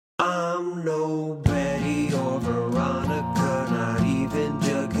I'm no Betty or Veronica, not even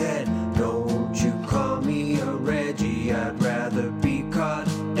Jughead. Don't you call me a Reggie, I'd rather be caught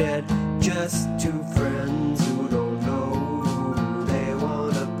dead. Just two friends who don't know who they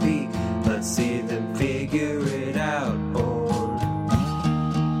wanna be. Let's see them figure it out on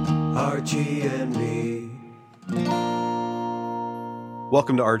Archie and me.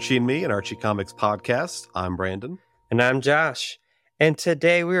 Welcome to Archie and Me, an Archie Comics podcast. I'm Brandon. And I'm Josh. And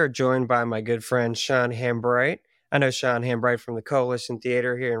today we are joined by my good friend, Shawn Hambright. I know Shawn Hambright from the Coalition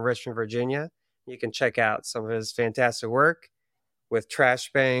Theater here in Richmond, Virginia. You can check out some of his fantastic work with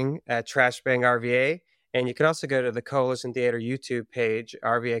Trash Bang at Trash Bang RVA. And you can also go to the Coalition Theater YouTube page,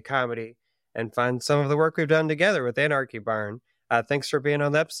 RVA Comedy, and find some of the work we've done together with Anarchy Barn. Thanks for being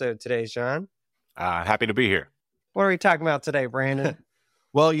on the episode today, Shawn. Happy to be here. What are we talking about today, Brandon?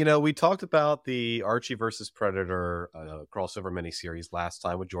 Well, you know, we talked about the Archie versus Predator crossover miniseries last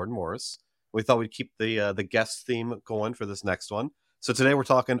time with Jordan Morris. We thought we'd keep the guest theme going for this next one. So today we're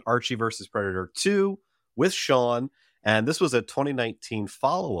talking Archie versus Predator 2 with Shawn. And this was a 2019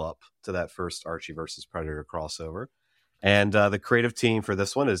 follow-up to that first Archie versus Predator crossover. And the creative team for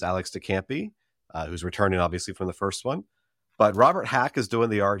this one is Alex DeCampi, who's returning obviously from the first one. But Robert Hack is doing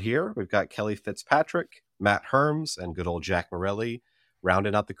the art here. We've got Kelly Fitzpatrick, Matt Herms, and good old Jack Morelli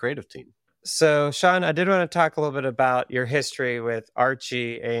rounding out the creative team. So, Shawn, I did want to talk a little bit about your history with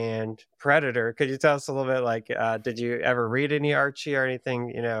Archie and Predator. Could you tell us a little bit, like, did you ever read any Archie or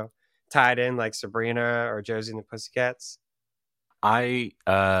anything, you know, tied in, like Sabrina or Josie and the Pussycats? I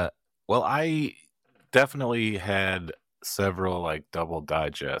definitely had several like double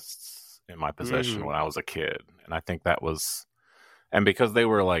digests in my possession when I was a kid, and I think that was, and because they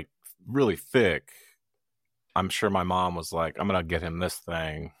were like really thick, I'm sure my mom was like, I'm gonna get him this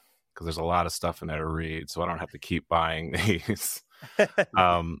thing because there's a lot of stuff in there to read, so I don't have to keep buying these.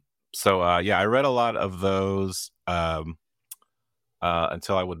 I read a lot of those until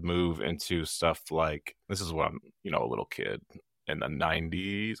I would move into stuff like, this is when I'm, you know, a little kid in the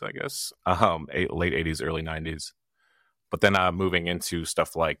 90s, I guess, late 80s, early 90s. But then moving into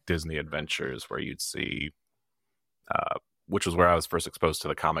stuff like Disney Adventures, where you'd see, which was where I was first exposed to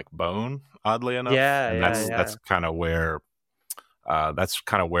the comic Bone, oddly enough. That's kind of where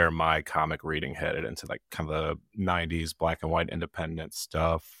my comic reading headed into, like kind of the 90s black and white independent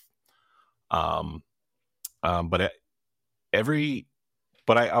stuff. But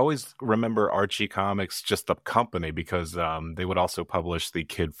I always remember Archie Comics, just the company, because they would also publish the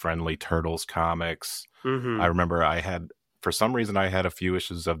kid-friendly Turtles comics. I remember for some reason I had a few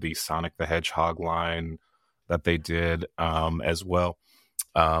issues of the Sonic the Hedgehog line that they did as well.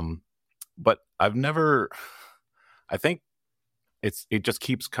 But I've never, I think it just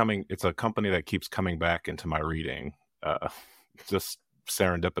keeps coming. It's a company that keeps coming back into my reading, just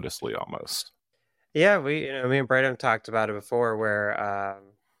serendipitously almost. Yeah, me and Brandon talked about it before, where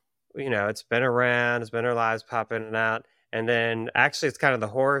it's been around, it's been our lives, pop in and out, and then actually it's kind of the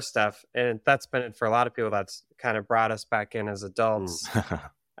horror stuff, and that's been it for a lot of people. That's kind of brought us back in as adults.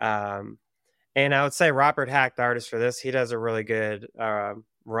 And I would say Robert Hack, the artist for this, he does a really good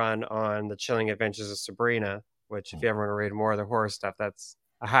run on the Chilling Adventures of Sabrina, which if you ever want to read more of the horror stuff, I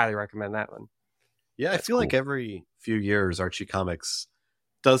highly recommend that one. Yeah, I feel like every few years Archie Comics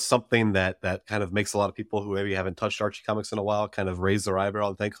does something that kind of makes a lot of people who maybe haven't touched Archie Comics in a while kind of raise their eyebrow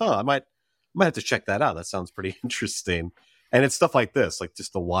and think, I might have to check that out. That sounds pretty interesting. And it's stuff like this, like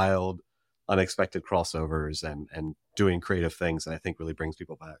just the wild, unexpected crossovers and doing creative things that I think really brings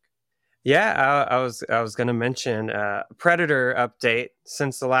people back. Yeah, I was going to mention Predator update.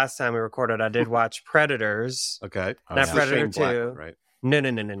 Since the last time we recorded, I did watch Predators. Okay. Not Predator 2. Black, right? No,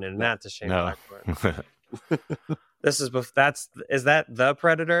 not the Shane Black one. Is that the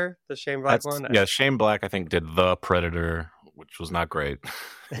Predator, the Shane Black one? Yeah, Shane Black I think did the Predator, which was not great,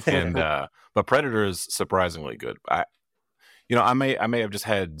 and but Predator is surprisingly good. I may have just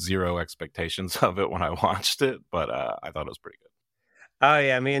had zero expectations of it when I watched it, but I thought it was pretty good. Oh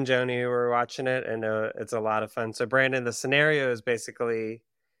yeah, me and Joni were watching it, and it's a lot of fun. So Brandon, the scenario is basically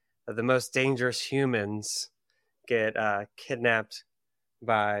the most dangerous humans get kidnapped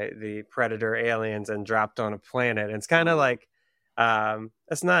by the predator aliens and dropped on a planet. And it's kind of like,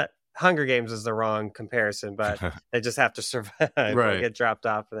 it's not, Hunger Games is the wrong comparison, but they just have to survive. Right. They get dropped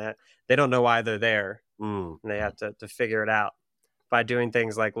off and that. They don't know why they're there. And they have to figure it out by doing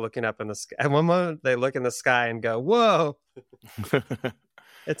things like looking up in the sky. At one moment, they look in the sky and go, whoa,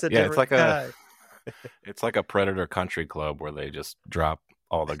 it's a different sky. It's like a Predator country club where they just drop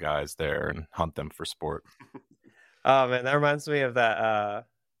all the guys there and hunt them for sport. Oh man, that reminds me of that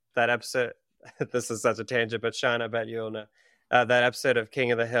episode. This is such a tangent, but Shawn, I bet you'll know. that episode of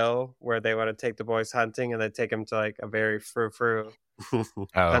King of the Hill where they want to take the boys hunting and they take them to like a very frou-frou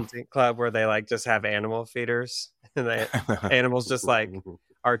hunting club where they like just have animal feeders and the animals just like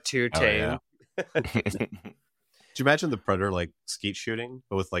are too tame. Do you imagine the Predator like skeet shooting,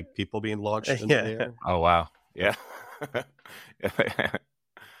 but with like people being launched into the air? Oh wow, yeah.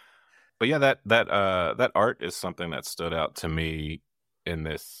 But yeah, that art is something that stood out to me in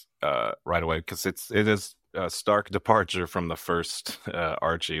this right away because it is a stark departure from the first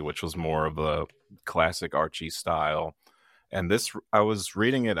Archie, which was more of a classic Archie style. And this, I was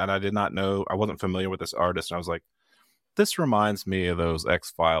reading it and I did not know, I wasn't familiar with this artist, and I was like, this reminds me of those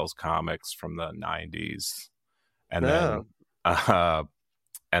X-Files comics from the 90s. And then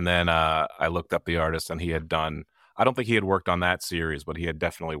I looked up the artist, and he had done, I don't think he had worked on that series, but he had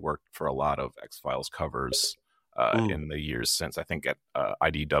definitely worked for a lot of X-Files covers in the years since, I think at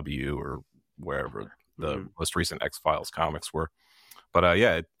IDW or wherever the most recent X-Files comics were. But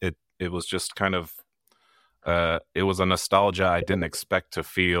yeah, it was just kind of, it was a nostalgia I didn't expect to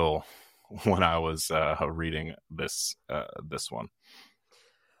feel when I was reading this one.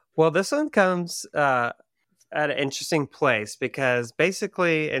 Well, this one comes at an interesting place because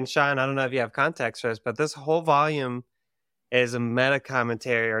basically, and Shawn, I don't know if you have context for this, but this whole volume is a meta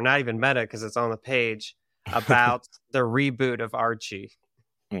commentary, or not even meta because it's on the page, about the reboot of Archie.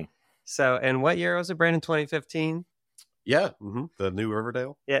 So, and what year was it, Brandon? 2015? Yeah, the new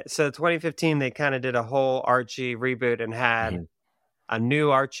Riverdale. Yeah, so 2015, they kind of did a whole Archie reboot and had a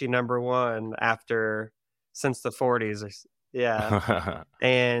new Archie #1 since the 40s. Yeah.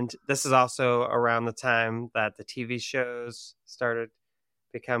 And this is also around the time that the TV shows started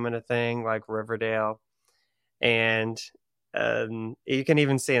becoming a thing, like Riverdale. And you can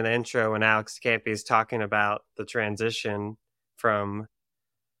even see in the intro when Alex Campy is talking about the transition from,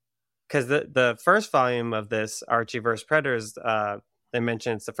 because the first volume of this Archie vs. Predators, they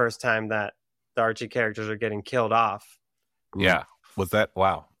mentioned it's the first time that the Archie characters are getting killed off. Yeah. Was that?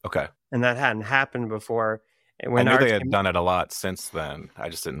 Wow. Okay. And that hadn't happened before. When I knew they had done it a lot since then. I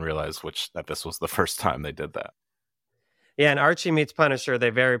just didn't realize that this was the first time they did that. Yeah, and Archie meets Punisher. They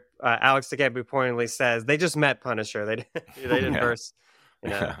Alex Campy pointedly says they just met Punisher. They didn't verse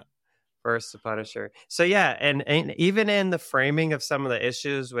the Punisher. So yeah, and even in the framing of some of the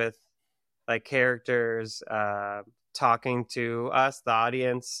issues with like characters talking to us, the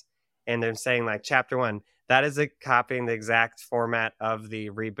audience, and they're saying like chapter 1, that is copying the exact format of the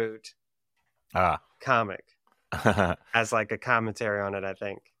reboot comic. As like a commentary on it, I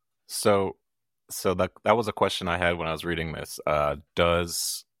think. So that was a question I had when I was reading this.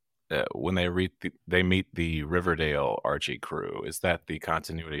 Does when they meet the Riverdale Archie crew, is that the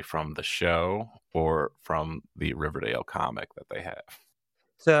continuity from the show or from the Riverdale comic that they have?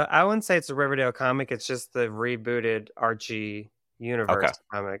 So I wouldn't say it's a Riverdale comic. It's just the rebooted Archie universe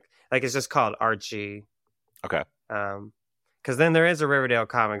comic. Like it's just called Archie. Okay. Because then there is a Riverdale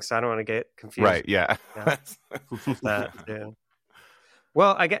comic, so I don't want to get confused. Right, yeah.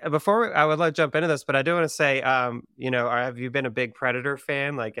 Well, I would like to jump into this, but I do want to say, have you been a big Predator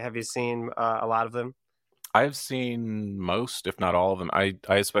fan? Like, have you seen a lot of them? I've seen most, if not all of them. I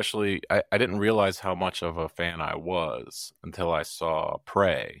especially, I didn't realize how much of a fan I was until I saw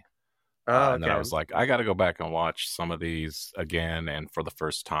Prey. And then I was like, I got to go back and watch some of these again and for the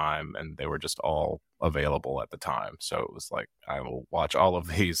first time. And they were just all available at the time. So it was like, I will watch all of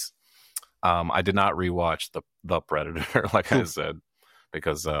these. I did not rewatch the Predator, like I said,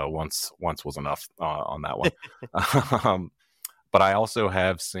 because once was enough on that one. But I also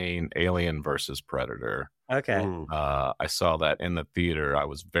have seen Alien versus Predator. Okay. I saw that in the theater. I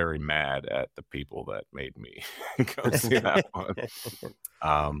was very mad at the people that made me go see that one.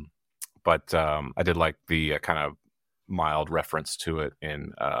 But I did like the kind of mild reference to it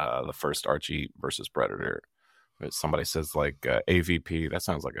in the first Archie versus Predator. Somebody says like AVP. That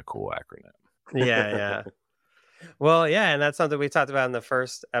sounds like a cool acronym. Yeah. Well, yeah, and that's something we talked about in the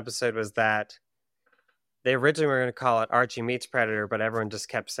first episode was that they originally were going to call it Archie meets Predator, but everyone just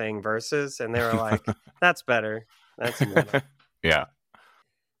kept saying versus, and they were like, that's better. That's better. Yeah.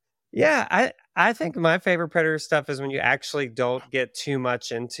 Yeah, I think my favorite Predator stuff is when you actually don't get too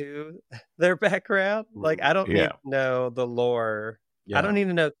much into their background. Like, I don't need to know the lore. Yeah. I don't need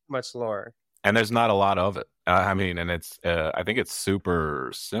to know too much lore. And there's not a lot of it. I mean, and it's, I think it's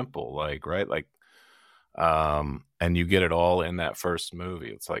super simple, like, right? Like, and you get it all in that first movie.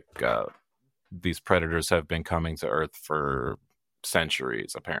 It's like, these predators have been coming to Earth for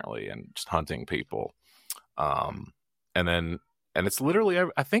centuries, apparently, and just hunting people. And it's literally,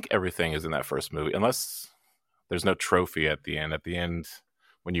 I think everything is in that first movie, unless there's no trophy at the end. At the end,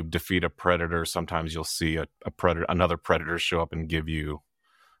 when you defeat a predator, sometimes you'll see another predator show up and give you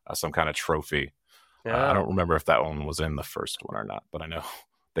some kind of trophy. I don't remember if that one was in the first one or not, but I know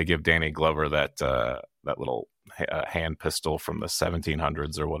they give Danny Glover that little hand pistol from the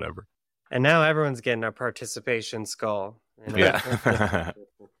 1700s or whatever. And now everyone's getting a participation skull. You know? Yeah.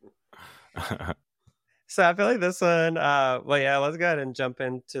 So I feel like this one, well, yeah, let's go ahead and jump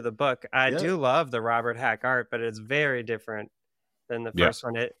into the book. I do love the Robert Hack art, but it's very different than the first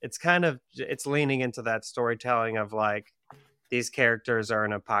one. It's leaning into that storytelling of like, these characters are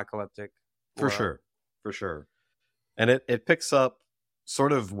an apocalyptic world. For sure. And it picks up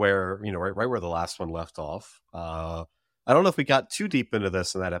sort of where, right where the last one left off. I don't know if we got too deep into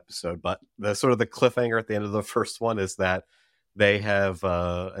this in that episode, but the sort of the cliffhanger at the end of the first one is that they have,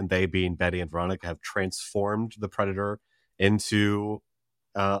 and they being Betty and Veronica, have transformed the Predator into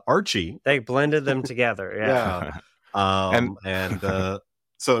Archie. They blended them together. Yeah.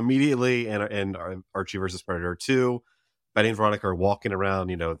 So immediately in Archie versus Predator 2, Betty and Veronica are walking around,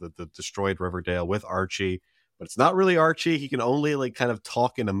 the destroyed Riverdale with Archie, but it's not really Archie. He can only like kind of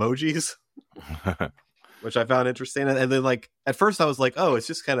talk in emojis, which I found interesting. And then like at first I was like, oh, it's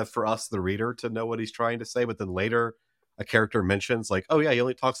just kind of for us, the reader, to know what he's trying to say. But then later a character mentions like, oh yeah, he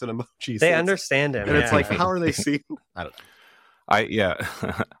only talks in emojis. They understand him. And it's like, how are they seeing? I don't know.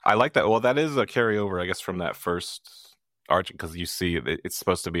 I like that. Well, that is a carryover, I guess, from that first Archie, because you see it's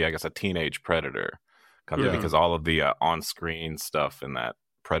supposed to be, I guess, a teenage Predator. Because all of the on-screen stuff in that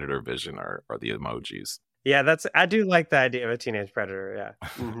Predator vision are the emojis. Yeah, I do like the idea of a teenage Predator. Yeah.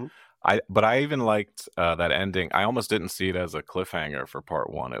 Mm-hmm. But I even liked that ending. I almost didn't see it as a cliffhanger for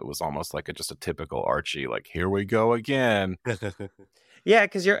part one. It was almost like just a typical Archie, like, here we go again. Yeah,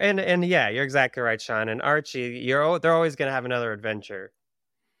 because you're you're exactly right, Shawn. And Archie, they're always going to have another adventure.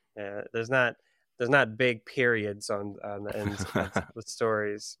 Yeah, there's not big periods on the ends of the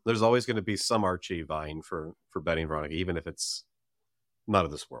stories. There's always going to be some Archie vying for Betty and Veronica, even if it's not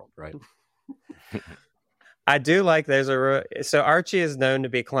of this world, right? I do like so Archie is known to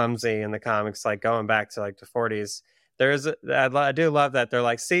be clumsy in the comics, like going back to like the 40s. I do love that they're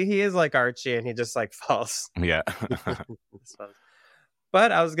like, see, he is like Archie, and he just like falls. Yeah.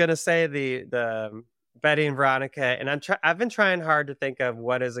 But I was gonna say the Betty and Veronica, and I've been trying hard to think of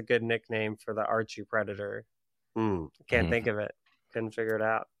what is a good nickname for the Archie Predator. Can't think of it. Couldn't figure it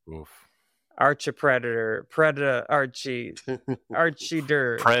out. Oof. Archie Predator, Archie,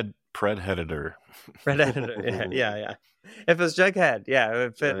 Archie-der. Predator. Predator. Yeah. If it's Jughead,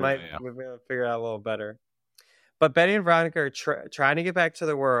 we'd be able to figure it out a little better. But Betty and Veronica are trying to get back to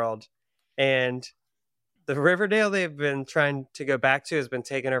the world, and the Riverdale they've been trying to go back to has been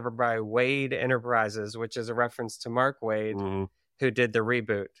taken over by Wade Enterprises, which is a reference to Mark Wade, who did the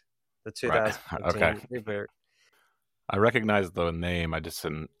reboot, the 2015 reboot. I recognize the name. I just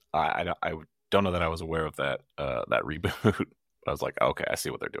didn't. I don't know that I was aware of that reboot. I was like, okay, I see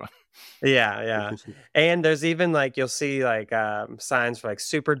what they're doing. Yeah. And there's even like, you'll see like signs for like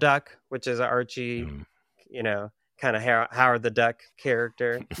Super Duck, which is an Archie, kind of Howard the Duck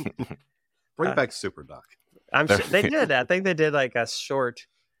character. Bring back Super Duck. I'm sure they did. I think they did like a short.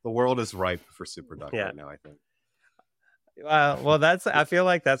 The world is ripe for Super Duck right now, I think. Well, I feel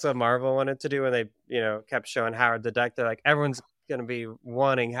like that's what Marvel wanted to do when they, kept showing Howard the Duck. They're like, everyone's going to be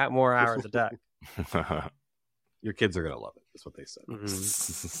wanting more Howard the Duck. Your kids are going to love it. That's what they said.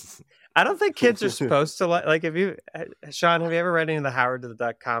 Mm-hmm. I don't think kids are supposed to like, Shawn, have you ever read any of the Howard the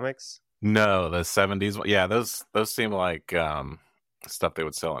Duck comics? No, the 70s. Yeah, those seem like stuff they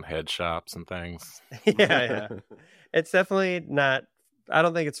would sell in head shops and things. Yeah. It's definitely not, I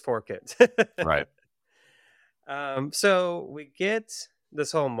don't think it's for kids. Right. So we get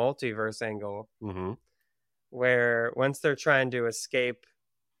this whole multiverse angle where once they're trying to escape,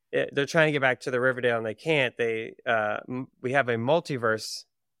 they're trying to get back to the Riverdale and they can't. We have a multiverse,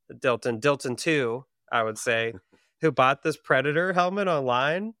 Dilton 2, I would say, who bought this Predator helmet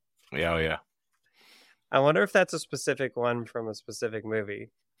online. Yeah. I wonder if that's a specific one from a specific movie.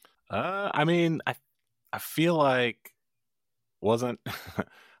 I mean, I feel like wasn't. I'm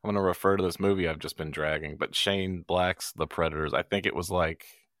going to refer to this movie I've just been dragging, but Shane Black's The Predators. I think it was like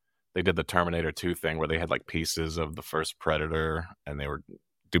they did the Terminator 2 thing where they had like pieces of the first Predator and they were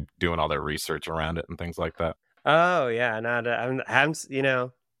doing all their research around it and things like that. Oh yeah,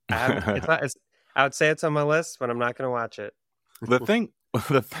 I would say it's on my list, but I'm not going to watch it. The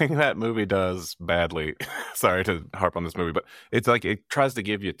thing that movie does badly, sorry to harp on this movie, but it's like it tries to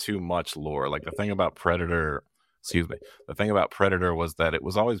give you too much lore. Like the thing about Predator was that it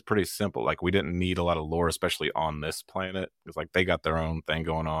was always pretty simple. Like we didn't need a lot of lore, especially on this planet. It's like they got their own thing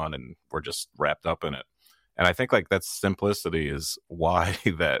going on and we're just wrapped up in it. And I think like that simplicity is why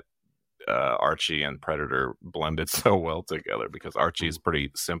that Archie and Predator blended so well together, because Archie is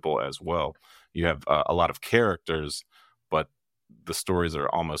pretty simple as well. You have a lot of characters, but the stories are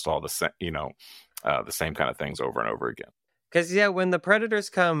almost all the same, the same kind of things over and over again. Because, when the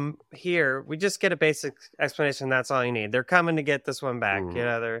Predators come here, we just get a basic explanation. That's all you need. They're coming to get this one back.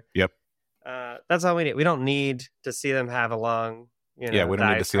 Yep. That's all we need. We don't need to see them have a long, we don't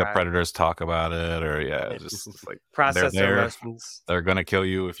need to see the Predators talk about it, or just like process their emotions. They're going to kill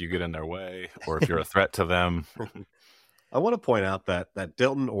you if you get in their way, or if you're a threat to them. I want to point out that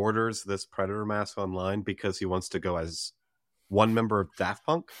Dilton orders this Predator mask online because he wants to go as one member of Daft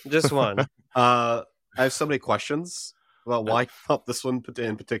Punk. Just one. I have so many questions about why he thought this one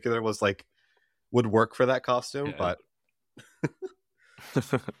in particular would work for that costume, but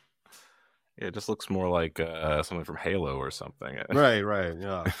it just looks more like something from Halo or something. Right,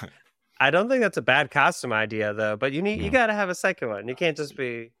 yeah. I don't think that's a bad costume idea, though. But you got to have a second one. You can't just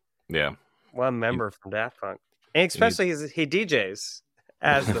be one member from Daft Punk, and especially he DJs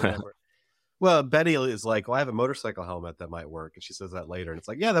as the member. Well, Betty is like, I have a motorcycle helmet that might work, and she says that later, and it's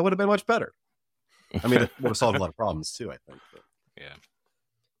like, yeah, that would have been much better. I mean, it would have solved a lot of problems too, I think. But. Yeah.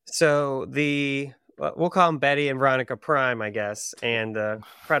 So we'll call them Betty and Veronica Prime, I guess, and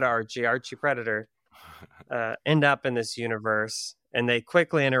Archie Predator, end up in this universe, and they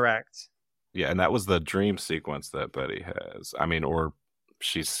quickly interact. Yeah, and that was the dream sequence that Betty has. I mean, or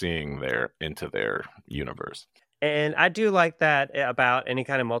she's seeing into their universe. And I do like that about any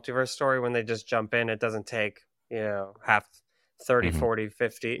kind of multiverse story when they just jump in. It doesn't take, half 30, 40,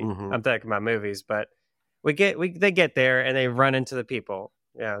 50. Mm-hmm. I'm thinking about movies, but they get there and they run into the people.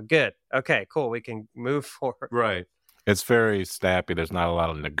 Yeah, good. Okay, cool. We can move forward. Right. It's very snappy. There's not a lot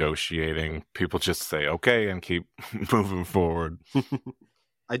of negotiating. People just say, okay, and keep moving forward.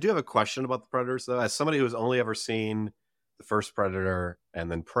 I do have a question about the Predators, though. As somebody who's only ever seen the first Predator and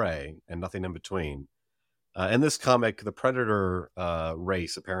then Prey and nothing in between, in this comic, the Predator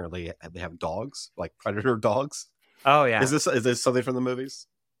race, apparently, they have dogs, like Predator dogs. Oh, yeah. Is this something from the movies?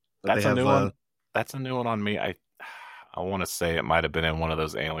 That's a new one. That's a new one on me. I want to say it might have been in one of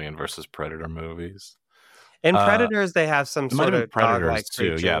those Alien versus Predator movies. In Predators, they have some sort of Predators too.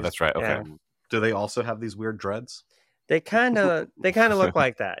 Creatures. Yeah, that's right. Okay. Yeah. Do they also have these weird dreads? They kind of look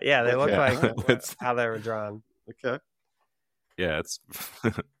like that. Yeah, they look like how they were drawn. Okay. Yeah, it's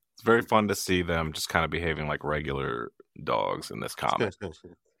it's very fun to see them just kind of behaving like regular dogs in this comic.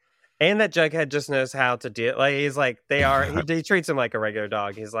 And that Jughead just knows how to deal. Like he's like he treats him like a regular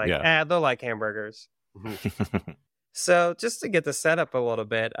dog. He's like, they'll like hamburgers. So just to get the setup a little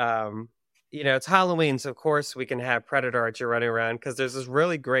bit, it's Halloween, so of course we can have Predator Archie running around because there's this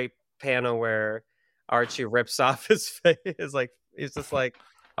really great panel where Archie rips off his face. He's just like,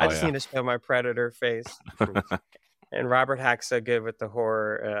 I just need to show my Predator face. And Robert Hack's so good with the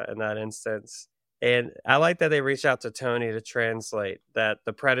horror in that instance. And I like that they reached out to Tony to translate that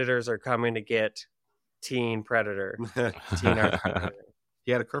the Predators are coming to get Teen Predator. Teen Archie Predator.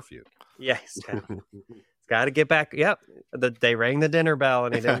 He had a curfew. Yes. Got to get back. Yep. They rang the dinner bell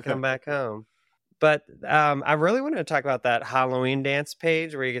and he didn't come back home. But I really wanted to talk about that Halloween dance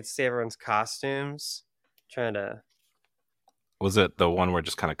page where you get to see everyone's costumes. Was it the one where it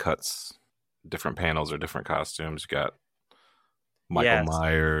just kind of cuts different panels or different costumes? You got Michael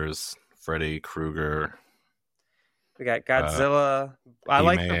Myers, Freddy Krueger. We got Godzilla. I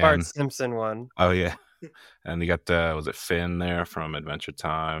like the Bart Simpson one. Oh, yeah. And you got, was it Finn there from Adventure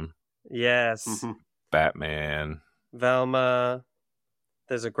Time? Yes. Mm-hmm. Batman. Velma.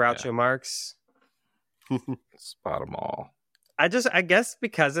 There's a Groucho Marx. Spot them all. I guess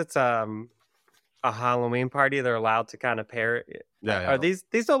because it's a Halloween party, they're allowed to kind of parody. Yeah.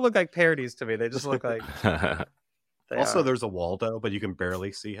 These don't look like parodies to me. They just look like. Also, there's a Waldo, but you can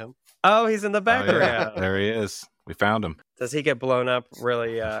barely see him. Oh, he's in the background. There he is. We found him. Does he get blown up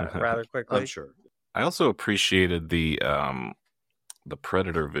really rather quickly? I'm sure. I also appreciated the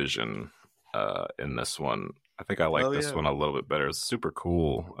Predator vision in this one. I think I like this one a little bit better. It's super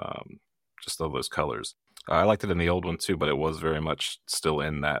cool. Just all those colors. I liked it in the old one too, but it was very much still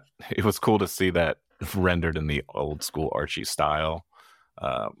in that. It was cool to see that rendered in the old school Archie style.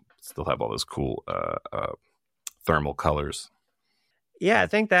 Still have all those cool thermal colors. Yeah, I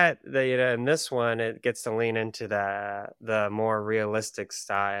think that in this one it gets to lean into the more realistic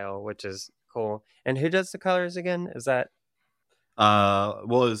style, which is cool. And who does the colors again? Is that?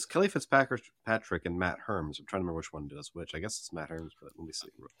 It's Kelly Fitzpatrick and Matt Herms. I'm trying to remember which one does which. I guess it's Matt Herms, but let me see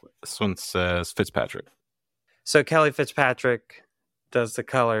real quick. This one says Fitzpatrick. So Kelly Fitzpatrick does the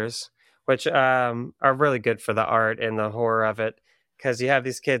colors, which are really good for the art and the horror of it. because you have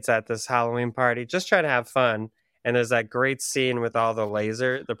these kids at this Halloween party just trying to have fun. And there's that great scene with all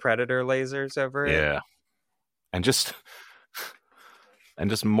the predator lasers over it. Yeah. And just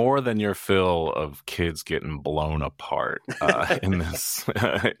more than your fill of kids getting blown apart in this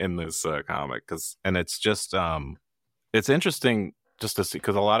comic, and it's just it's interesting just to see,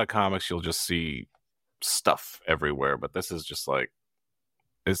 because a lot of comics you'll just see stuff everywhere, but this is just like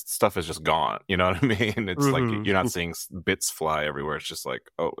this stuff is just gone. You know what I mean? It's like you're not seeing bits fly everywhere. It's just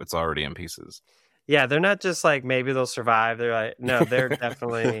like, oh, it's already in pieces. Yeah, they're not just like maybe they'll survive. They're like, no, they're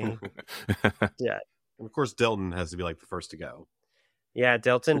definitely yeah. And of course, Dilton has to be like the first to go. Yeah,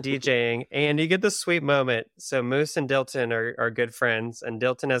 Dilton DJing. And you get this sweet moment. So Moose and Dilton are good friends, and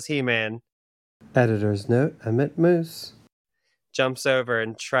Dilton as He-Man. Editor's note, I meant Moose. Jumps over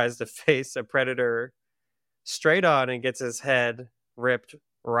and tries to face a predator straight on and gets his head ripped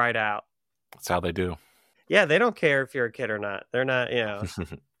right out. That's how they do. Yeah, they don't care if you're a kid or not. They're not, you know.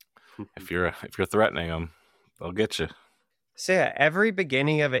 If you're threatening them, they'll get you. So yeah, every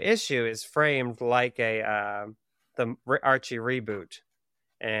beginning of an issue is framed like the Archie reboot,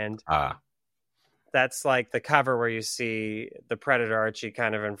 and that's like the cover where you see the Predator Archie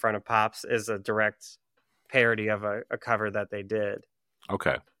kind of in front of Pops is a direct parody of a cover that they did.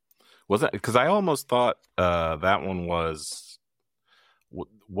 Okay, was that because I almost thought that one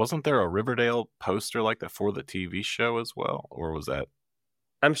wasn't there a Riverdale poster like that for the TV show as well, or was that?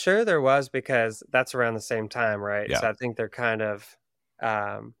 I'm sure there was, because that's around the same time, right? Yeah. So I think they're kind of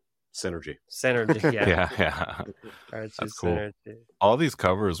Synergy. Yeah. Yeah. That's cool. Synergy. All these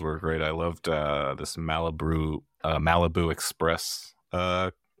covers were great. I loved this Malibu Express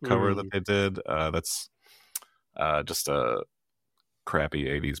cover that they did. That's just a crappy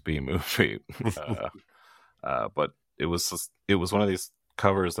 80s B movie. But it was one of these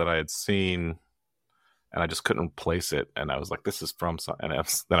covers that I had seen, and I just couldn't place it. And I was like, this is from some. And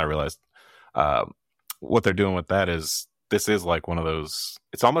then I realized what they're doing with that is, this is like one of those,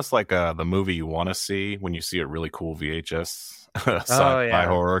 it's almost like the movie you want to see when you see a really cool VHS sci-fi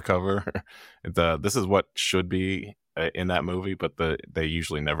horror cover. This is what should be in that movie, but they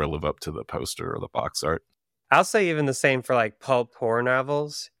usually never live up to the poster or the box art. I'll say even the same for like pulp horror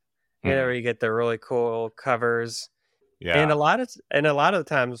novels, where you get the really cool covers. Yeah. And a lot of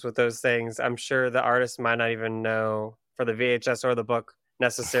times with those things, I'm sure the artist might not even know for the VHS or the book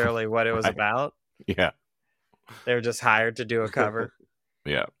necessarily what it was about. Yeah. They were just hired to do a cover.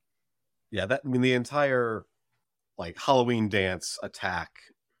 Yeah. Yeah, the entire like Halloween dance attack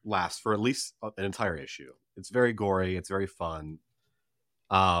lasts for at least an entire issue. It's very gory, it's very fun.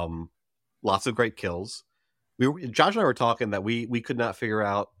 Lots of great kills. Josh and I were talking that we could not figure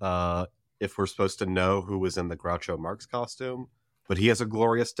out if we're supposed to know who was in the Groucho Marx costume, but he has a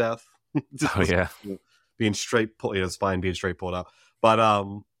glorious death. Oh yeah. Being straight pulled, his spine being straight pulled out. But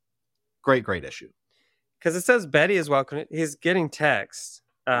great issue. Because it says Betty is welcome. He's getting text.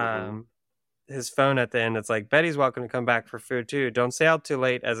 His phone at the end, it's like, Betty's welcome to come back for food too. Don't stay out too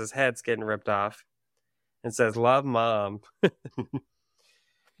late, as his head's getting ripped off. It says, love, Mom. Yeah,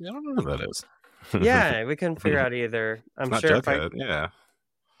 I don't know who that is. Yeah, we couldn't figure out either. I'm sure. Yeah.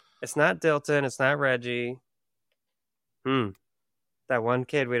 It's not Dilton. It's not Reggie. That one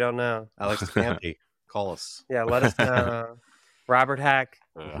kid we don't know. Alex Campy. Call us. Yeah, let us know. Robert Hack.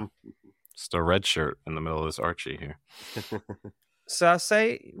 Just a red shirt in the middle of this Archie here. So I'll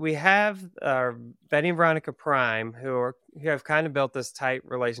say we have Betty and Veronica Prime, who have kind of built this tight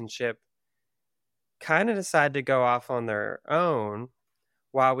relationship, kind of decide to go off on their own,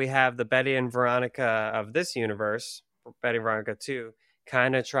 while we have the Betty and Veronica of this universe, Betty and Veronica 2,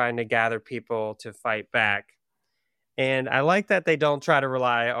 kind of trying to gather people to fight back. And I like that they don't try to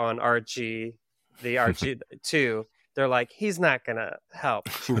rely on Archie, the Archie 2. They're like, he's not going to help.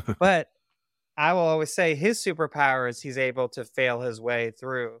 But I will always say his superpower is he's able to fail his way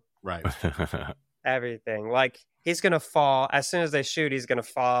through everything. Like, he's going to fall. As soon as they shoot, he's going to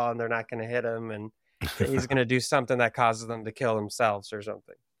fall and they're not going to hit him. And he's going to do something that causes them to kill themselves or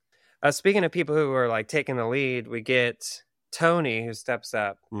something. Speaking of people who are like taking the lead, we get Tony, who steps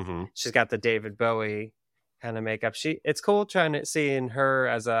up. Mm-hmm. She's got the David Bowie kind of makeup. It's cool seeing her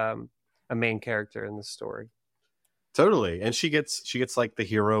as a main character in the story. Totally. And she gets like the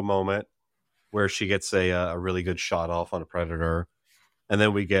hero moment where she gets a really good shot off on a predator. And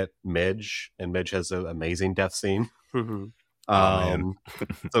then we get Midge, and Midge has an amazing death scene. Mm-hmm.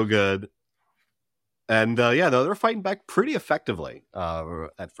 So good. And they're fighting back pretty effectively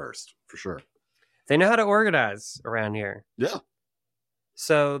at first, for sure. They know how to organize around here. Yeah.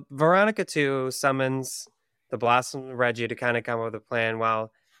 So Veronica 2 summons the Blossom and Reggie to kind of come up with a plan,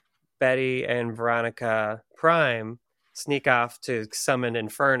 while Betty and Veronica Prime sneak off to summon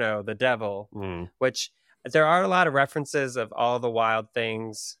Inferno, the devil, Mm. which there are a lot of references of all the wild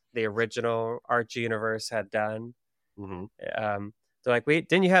things the original Archie universe had done. Hmm. They're like,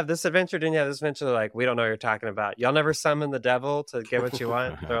 didn't you have this adventure? Didn't you have this adventure? They're like, we don't know what you're talking about. Y'all never summoned the devil to get what you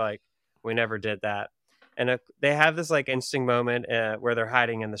want? They're like, we never did that. And they have this like interesting moment where they're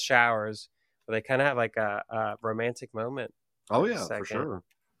hiding in the showers, where they kind of have like a romantic moment. Oh yeah, for sure.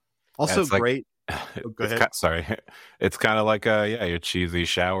 Also great. Go ahead. Sorry, it's kind of like your cheesy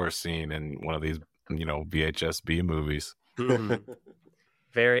shower scene in one of these VHS B movies. Mm-hmm.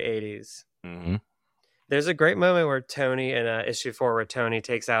 Very 80s. Mm-hmm. There's a great moment where Tony in issue 4 where Tony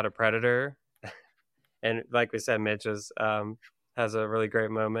takes out a predator, and like we said, Mitch has a really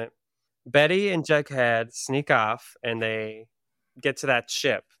great moment. Betty and Jughead sneak off and they get to that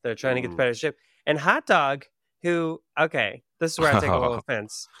ship. They're trying to get to the predator ship, and Hot Dog, who this is where I take a little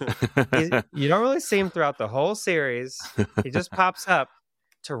offense. You don't really see him throughout the whole series. He just pops up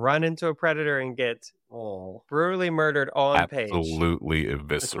to run into a predator and get brutally murdered on page. Absolutely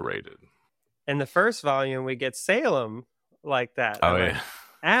eviscerated. In the first volume, we get Salem like that. Oh, yeah. Like,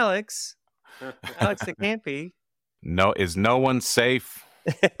 Alex, it can't be. No, is no one safe?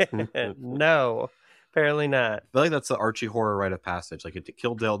 No, apparently not. I feel like that's the Archie horror rite of passage. Like you have to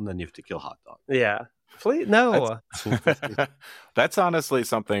kill Dilton, then you have to kill Hot Dog. Yeah. Please, no. That's honestly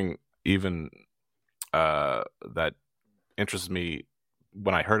something even that interests me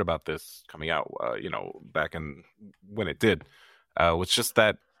when I heard about this coming out, back in when it did, was just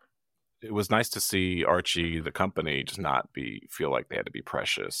that it was nice to see Archie, the company, just not feel like they had to be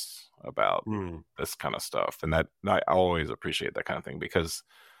precious about this kind of stuff. And that I always appreciate that kind of thing because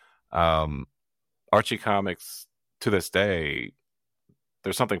Archie comics to this day,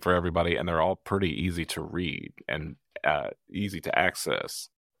 there's something for everybody, and they're all pretty easy to read and easy to access.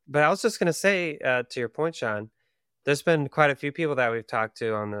 But I was just going to say, to your point, Shawn, there's been quite a few people that we've talked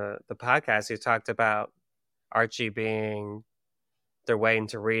to on the podcast who talked about Archie being their way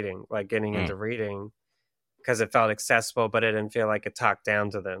into reading, like getting into reading because it felt accessible, but it didn't feel like it talked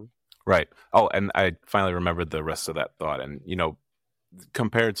down to them. Right. Oh, and I finally remembered the rest of that thought. And,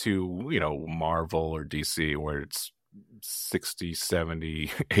 compared to, Marvel or DC, where it's 60,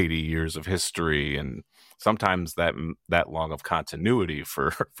 70, 80 years of history, and sometimes that long of continuity for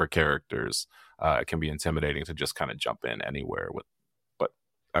characters can be intimidating to just kind of jump in anywhere with. But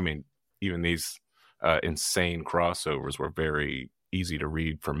I mean, even these insane crossovers were very easy to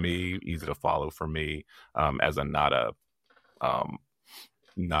read for me, easy to follow for me, as a not a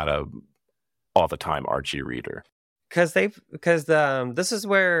all the time Archie reader. Because this is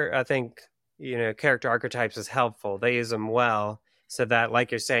where I think character archetypes is helpful. They use them well, so that,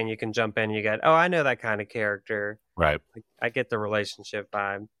 like you're saying, you can jump in and you get, I know that kind of character. Right. I get the relationship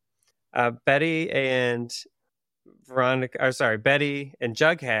vibe. Betty and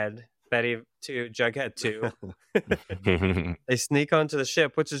Jughead. Betty 2, Jughead 2. They sneak onto the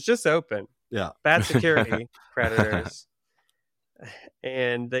ship, which is just open. Yeah. Bad security, predators.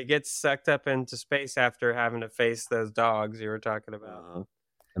 And they get sucked up into space after having to face those dogs you were talking about.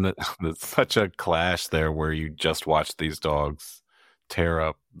 And there's such a clash there where you just watch these dogs tear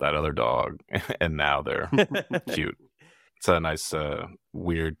up that other dog, and now they're cute. It's a nice,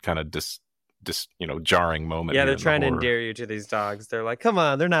 weird kind of jarring moment. Yeah, they're trying to endear you to these dogs. They're like, come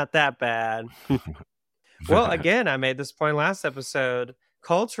on, they're not that bad. Well, again, I made this point last episode.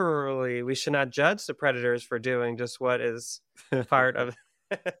 Culturally, we should not judge the predators for doing just what is part of.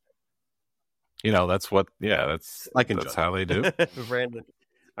 That's how they do. Brandon.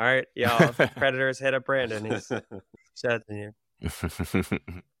 All right, y'all. Predators hit up Brandon. He's judging you.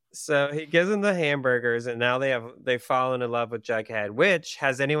 So he gives them the hamburgers, and now they've fallen in love with Jughead. Which,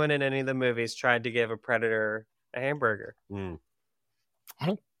 has anyone in any of the movies tried to give a predator a hamburger?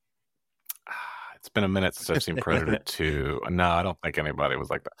 It's been a minute since I've seen Predator 2. No, I don't think anybody was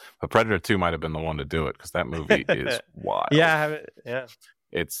like that. But Predator 2 might have been the one to do it, because that movie is wild. Yeah.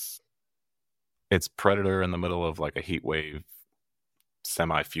 It's Predator in the middle of like a heat wave,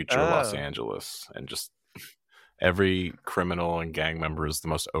 semi-future Los Angeles, and just every criminal and gang member is the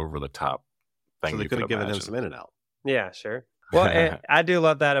most over-the-top thing. So they could have given him some In-N-Out. Yeah, sure. Well, I do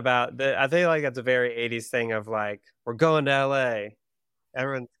love that about I think like that's a very 80s thing of like, we're going to LA.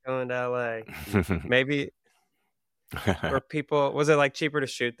 Everyone's going to LA. Maybe or people, was it like cheaper to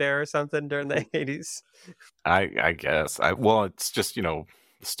shoot there or something during the 80s? I guess. Well, it's just, the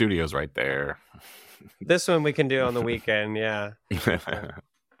studio's right there. This one we can do on the weekend, yeah.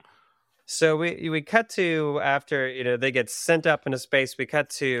 So we cut to, after they get sent up into space, we cut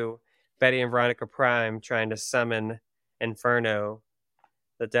to Betty and Veronica Prime trying to summon Inferno,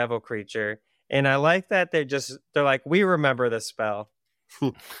 the devil creature, And I like that they're like, we remember this spell.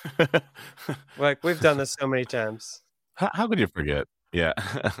 Like, we've done this so many times. How could you forget? Yeah.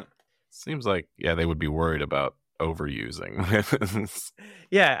 Seems like, they would be worried about overusing.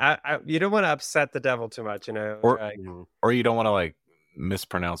 Yeah, you don't want to upset the devil too much, or you don't want to like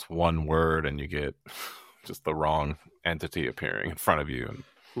mispronounce one word and you get just the wrong entity appearing in front of you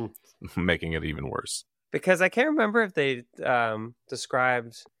and making it even worse. Because I can't remember if they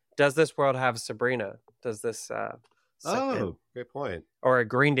described, does this world have Sabrina? Does this great point. Or a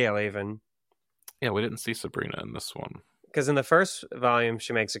Greendale even. Yeah, we didn't see Sabrina in this one. Because in the first volume,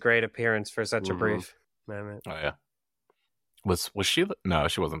 she makes a great appearance for such a brief moment. Oh yeah, was she? No,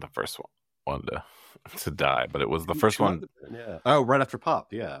 she wasn't the first one to die, but it was the first one. Yeah. Oh, right after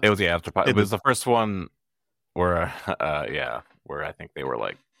Pop. Yeah. It was after Pop. It was the first one where, where I think they were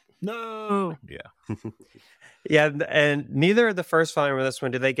like, no, yeah, yeah, and neither of the first volume or this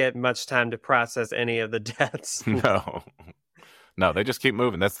one did they get much time to process any of the deaths. No, they just keep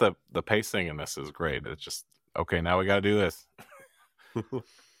moving. That's the pacing in this is great. It's just, okay, now we got to do this.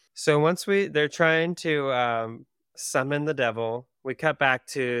 So once they're trying to summon the devil, we cut back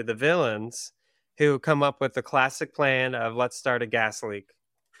to the villains who come up with the classic plan of let's start a gas leak.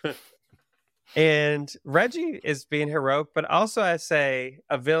 And Reggie is being heroic, but also I say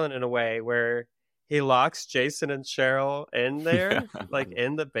a villain in a way where he locks Jason and Cheryl in there, like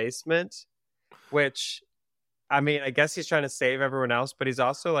in the basement, which, I mean, I guess he's trying to save everyone else, but he's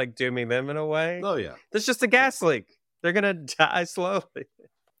also like dooming them in a way. Oh, yeah. There's just a gas leak. They're going to die slowly.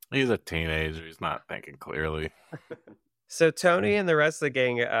 He's a teenager. He's not thinking clearly. So Tony and the rest of the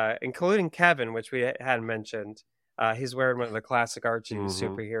gang, including Kevin, which we hadn't mentioned, he's wearing one of the classic Archie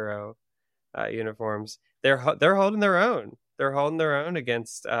superhero uniforms. They're holding their own. They're holding their own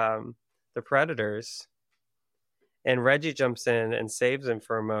against the Predators. And Reggie jumps in and saves him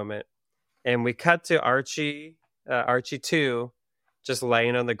for a moment. And we cut to Archie 2, just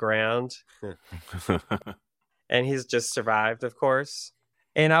laying on the ground. And he's just survived, of course.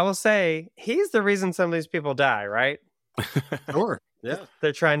 And I will say, he's the reason some of these people die, right? Sure. Yeah.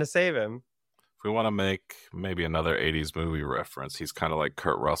 They're trying to save him. If we want to make maybe another 80s movie reference, he's kind of like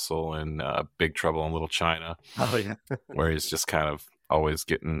Kurt Russell in Big Trouble in Little China. Oh, yeah. Where he's just kind of always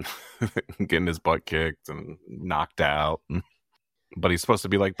getting his butt kicked and knocked out. But he's supposed to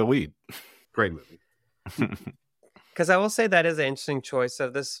be like the lead. Great movie. Because I will say that is an interesting choice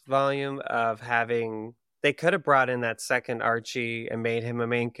of this volume of having... They could have brought in that second Archie and made him a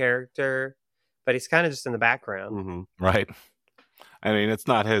main character, but he's kind of just in the background. Right. I mean, it's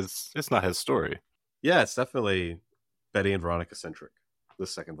not his story. Yeah, it's definitely Betty and Veronica centric, the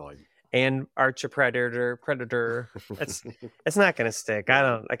second volume. And Archie Predator. It's not going to stick.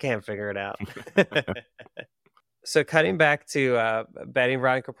 I can't figure it out. So cutting back to Betty and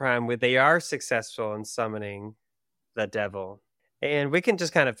Veronica Prime, they are successful in summoning the devil. And we can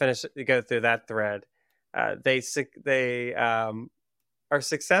just kind of go through that thread. They are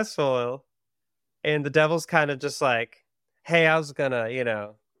successful, and the devil's kind of just like, hey, I was gonna,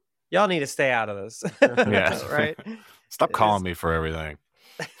 y'all need to stay out of this. Yeah. Right? Stop calling me for everything.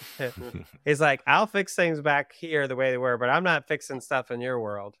 He's like, I'll fix things back here the way they were, but I'm not fixing stuff in your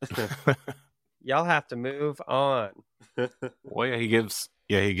world. Y'all have to move on. Well, yeah, he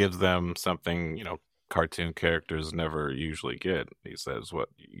gives them something, cartoon characters never usually get. He says, what,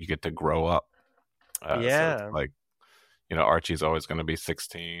 you get to grow up. Yeah. So like, Archie's always going to be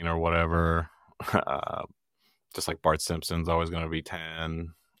 16 or whatever. Just like Bart Simpson's always going to be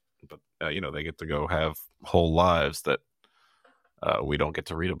 10. But, they get to go have whole lives that we don't get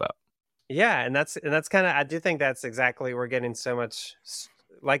to read about. Yeah. And that's kind of, I do think that's exactly, we're getting so much,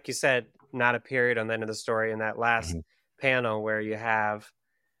 like you said, not a period on the end of the story in that last panel where you have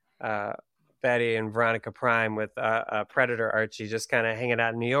Betty and Veronica Prime with Predator Archie just kind of hanging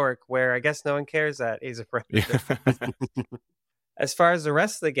out in New York, where I guess no one cares that he's a predator. Yeah. As far as the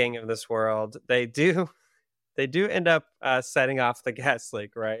rest of the gang of this world, they do end up setting off the gas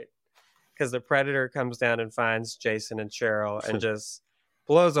leak, right? Because the Predator comes down and finds Jason and Cheryl and just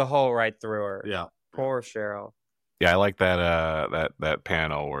blows a hole right through her. Yeah, poor Cheryl. Yeah, I like that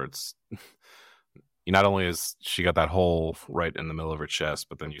panel where it's. Not only is she got that hole right in the middle of her chest,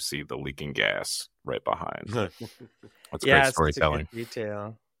 but then you see the leaking gas right behind. That's great storytelling. It's a good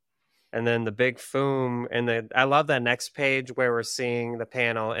detail. And then the big foom, and I love that next page where we're seeing the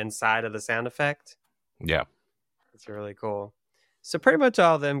panel inside of the sound effect. Yeah, it's really cool. So pretty much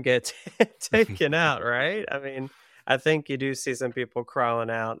all of them get taken out, right? I mean, I think you do see some people crawling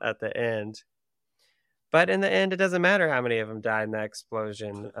out at the end. But in the end, it doesn't matter how many of them died in that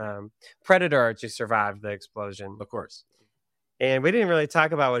explosion. Predator Archie survived the explosion. Of course. And we didn't really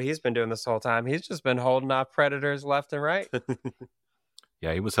talk about what he's been doing this whole time. He's just been holding off predators left and right.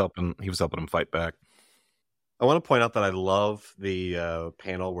 Yeah, he was helping him fight back. I want to point out that I love the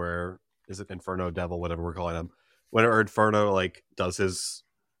panel where, is it Inferno Devil, whatever we're calling him, whenever Inferno like does his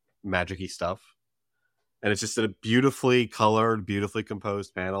magic-y stuff. And it's just a beautifully colored, beautifully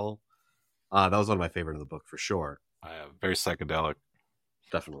composed panel. That was one of my favorite in the book for sure. Very psychedelic.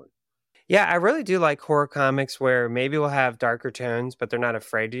 Definitely. Yeah, I really do like horror comics where maybe we'll have darker tones, but they're not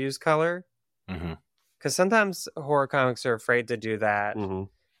afraid to use color. Because sometimes horror comics are afraid to do that. And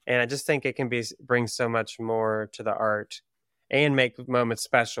I just think it can bring so much more to the art and make moments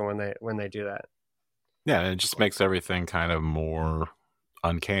special when they do that. Yeah, it just makes everything kind of more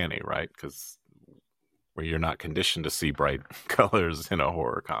uncanny, right? Because where you're not conditioned to see bright colors in a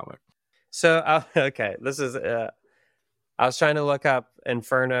horror comic. So, okay, this is... I was trying to look up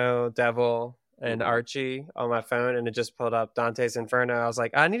Inferno, Devil, and Archie on my phone, and it just pulled up Dante's Inferno. I was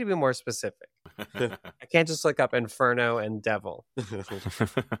like, I need to be more specific. I can't just look up Inferno and Devil.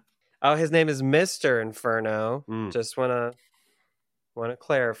 Oh, his name is Mr. Inferno. Just want to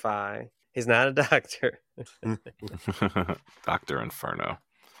clarify. He's not a doctor. Dr. Inferno.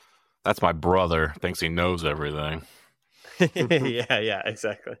 That's my brother. Thinks he knows everything. Yeah,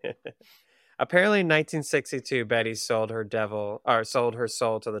 exactly. Apparently, in 1962, Betty sold her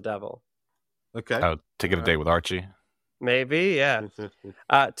soul to the devil. Okay. To get a date with Archie? Maybe, yeah.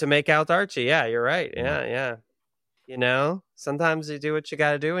 To make out with Archie. Yeah, you're right. Yeah. You know, sometimes you do what you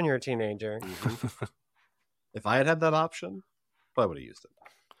got to do when you're a teenager. If I had that option, probably would have used it.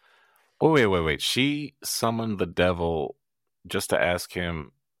 Oh, wait. She summoned the devil just to ask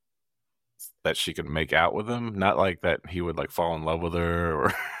him that she could make out with him? Not like that he would like fall in love with her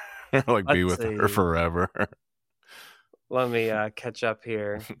or... like be with her forever. Let me catch up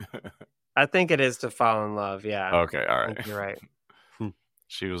here. I think it is to fall in love. Yeah. Okay. All right. You're right.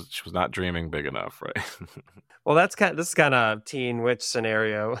 She was not dreaming big enough, right? Well, this is kind of teen witch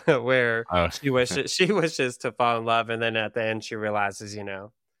scenario where she wishes to fall in love, and then at the end she realizes,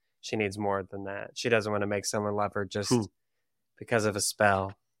 she needs more than that. She doesn't want to make someone love her just because of a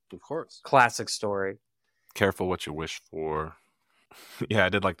spell. Of course. Classic story. Careful what you wish for. Yeah, I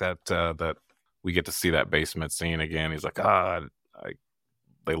did like that. That we get to see that basement scene again. He's like,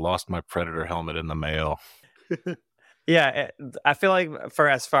 they lost my Predator helmet in the mail. Yeah, I feel like for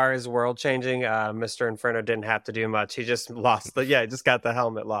as far as world changing, Mr. Inferno didn't have to do much. He just just got the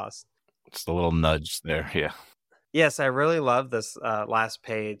helmet lost. Just a little nudge there, yeah. Yes, I really love this last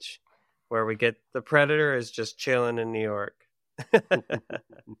page where we get the Predator is just chilling in New York.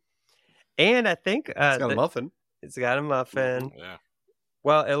 And I think it's got a muffin. It's got a muffin. Yeah.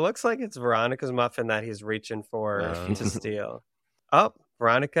 Well, it looks like it's Veronica's muffin that he's reaching for to steal. Oh,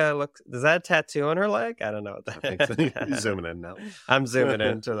 Veronica does that have a tattoo on her leg? I don't know what that I think so. You're zooming in now. I'm zooming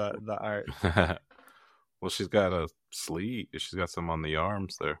into the art. Well, she's got a sleeve. She's got some on the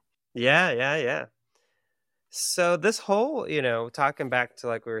arms there. Yeah. So this whole, talking back to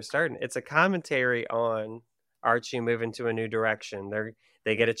like we were starting, it's a commentary on Archie moving to a new direction.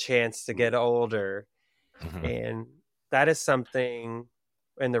 They get a chance to get older. And that is something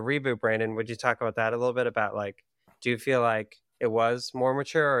in the reboot, Brandon. Would you talk about that a little bit about like, do you feel like it was more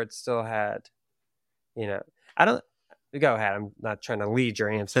mature or it still had, I don't, go ahead. I'm not trying to lead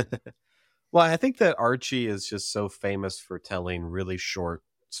your answer. Well, I think that Archie is just so famous for telling really short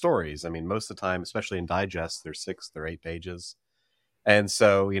stories. I mean, most of the time, especially in digest, they're 6, they're 8 pages. And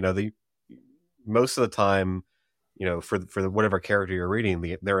so, most of the time, for whatever character you're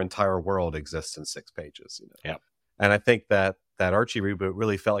reading, their entire world exists in 6 pages. Yeah. And I think that Archie reboot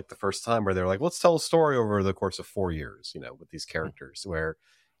really felt like the first time where they're like, let's tell a story over the course of 4 years, with these characters, where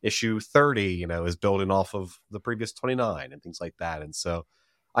issue 30, is building off of the previous 29 and things like that. And so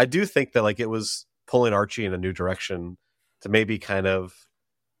I do think that like it was pulling Archie in a new direction to maybe kind of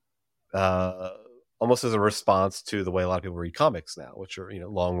almost as a response to the way a lot of people read comics now, which are,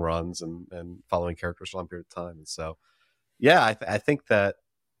 long runs and following characters for a long period of time. And so, yeah, I think that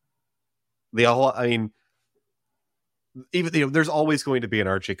even there's always going to be an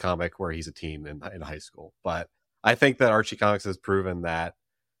Archie comic where he's a teen in high school, but I think that Archie Comics has proven that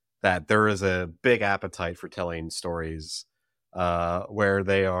there is a big appetite for telling stories where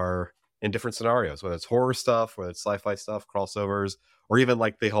they are in different scenarios, whether it's horror stuff, whether it's sci-fi stuff, crossovers, or even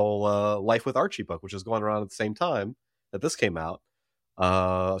like the whole Life with Archie book, which is going around at the same time that this came out,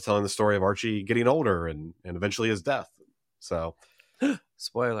 telling the story of Archie getting older and eventually his death. So,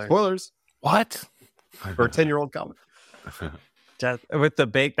 spoilers. What? For a 10-year-old comic. Death with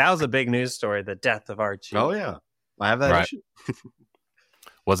that was a big news story, the death of Archie. Oh yeah, I have that issue.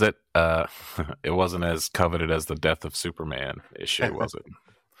 Was it? It wasn't as coveted as the death of Superman issue, was it?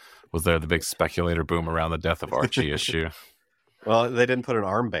 Was there the big speculator boom around the death of Archie issue? Well, they didn't put an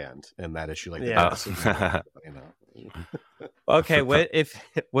armband in that issue, like the death of Superman, you know. Okay,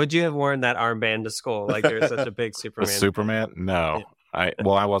 would you have worn that armband to school? Like there's such a big Superman. Superman? No, I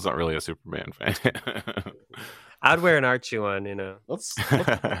wasn't really a Superman fan. I'd wear an Archie one, you know. Let's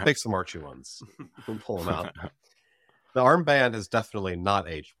take some Archie ones and pull them out. The armband has definitely not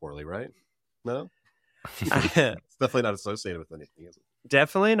aged poorly, right? No, it's definitely not associated with anything, is it?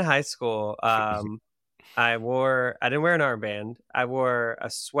 Definitely in high school. I didn't wear an armband. I wore a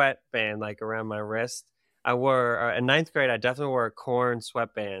sweatband like around my wrist. I wore in ninth grade. I definitely wore a corn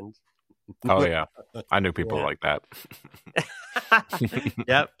sweatband. Oh yeah, I knew people like that.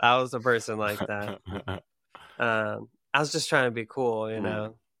 Yep, I was a person like that. I was just trying to be cool, you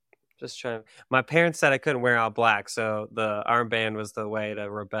know. Just trying. My parents said I couldn't wear all black, so the armband was the way to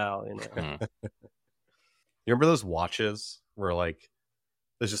rebel, you know. You remember those watches where like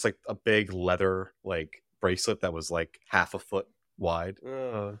there's just like a big leather like bracelet that was like half a foot wide?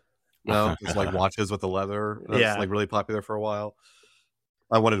 Oh. No, it's like watches with the leather. That's like really popular for a while.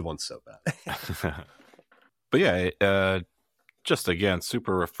 I wanted one so bad. But yeah, just again,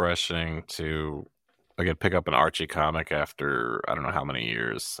 super refreshing to again pick up an Archie comic after I don't know how many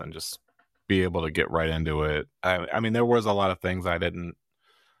years and just be able to get right into it. I mean, there was a lot of things I didn't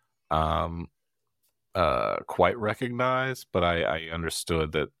quite recognize, but I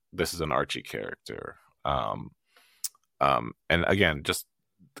understood that this is an Archie character. And again, just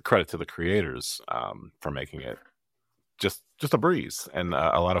the credit to the creators for making it just a breeze and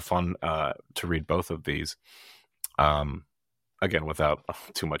a lot of fun to read both of these. Again, without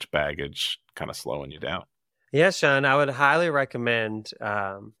too much baggage, kind of slowing you down. Yeah, Shawn, I would highly recommend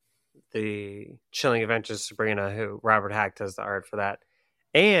the Chilling Adventures of Sabrina, who Robert Hack does the art for that,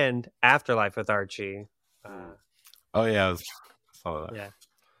 and Afterlife with Archie. Oh yeah, I saw that. Yeah,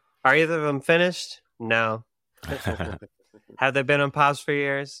 are either of them finished? No. Have they been on pause for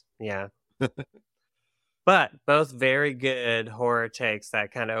years? Yeah. But both very good horror takes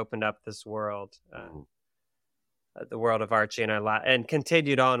that kind of opened up this world, the world of Archie, and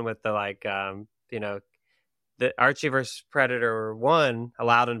continued on with the the Archie versus Predator 1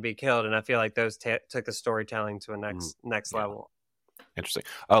 allowed him to be killed, and I feel like those took the storytelling to a next level. Interesting.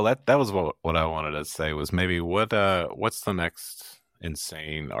 Oh, that was what I wanted to say was maybe what's the next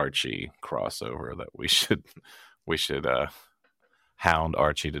insane Archie crossover that we should hound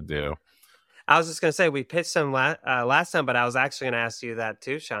Archie to do. I was just going to say we pitched some last time, but I was actually going to ask you that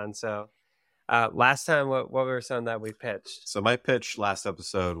too, Shawn. So last time, what were some that we pitched? So my pitch last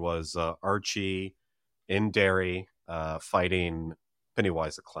episode was Archie in Derry fighting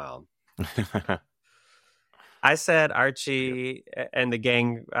Pennywise the Clown. I said Archie and the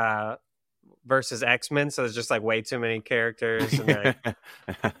gang versus X-Men, so there's just like way too many characters and like,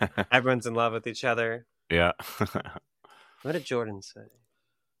 everyone's in love with each other. Yeah. What did Jordan say?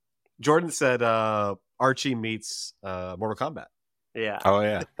 Jordan said Archie meets Mortal Kombat. Yeah. Oh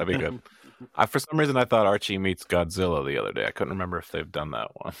yeah, that'd be good. For some reason, I thought Archie meets Godzilla the other day. I couldn't remember if they've done that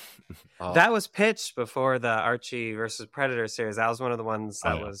one. That was pitched before the Archie versus Predator series. That was one of the ones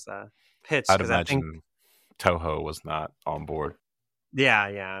that was pitched. I'd imagine Toho was not on board. Yeah,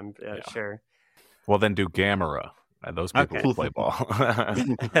 I'm sure. Well, then do Gamera. Those people will play ball.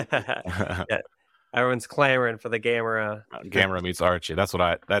 Yeah. Everyone's clamoring for the Gamera. Gamera meets Archie. That's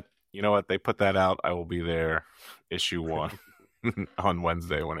what you know what? They put that out. I will be there. Issue 1 on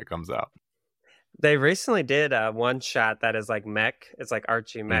Wednesday when it comes out. They recently did a one shot that is like mech. It's like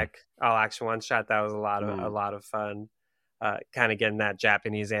Archie mech all action one shot. That was a lot of fun. Kind of getting that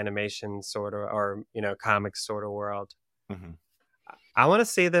Japanese animation sort of, or comics sort of world. Mm-hmm. I want to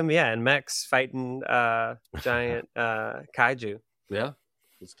see them, in mechs fighting giant kaiju. Yeah,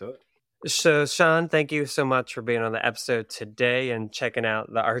 let's do it. So, Shawn, thank you so much for being on the episode today and checking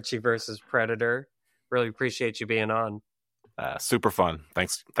out the Archie versus Predator. Really appreciate you being on. Super fun.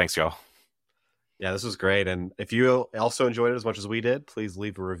 Thanks, y'all. Yeah, this was great. And if you also enjoyed it as much as we did, please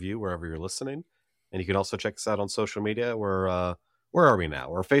leave a review wherever you're listening. And you can also check us out on social media. Where are we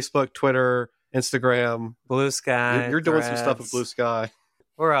now? We're Facebook, Twitter, Instagram, Blue Sky. You're doing some stuff with Blue Sky.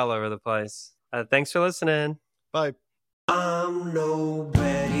 We're all over the place. Thanks for listening. Bye. I'm no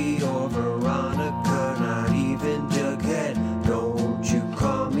Betty or Veronica, not even Jughead. Don't you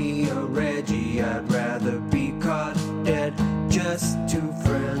call me a Reggie, I'd rather be caught dead. Just two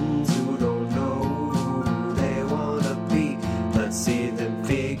friends who don't know who they wanna be. Let's see them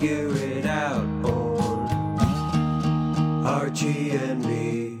figure it out on Archie and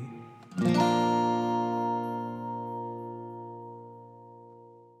me.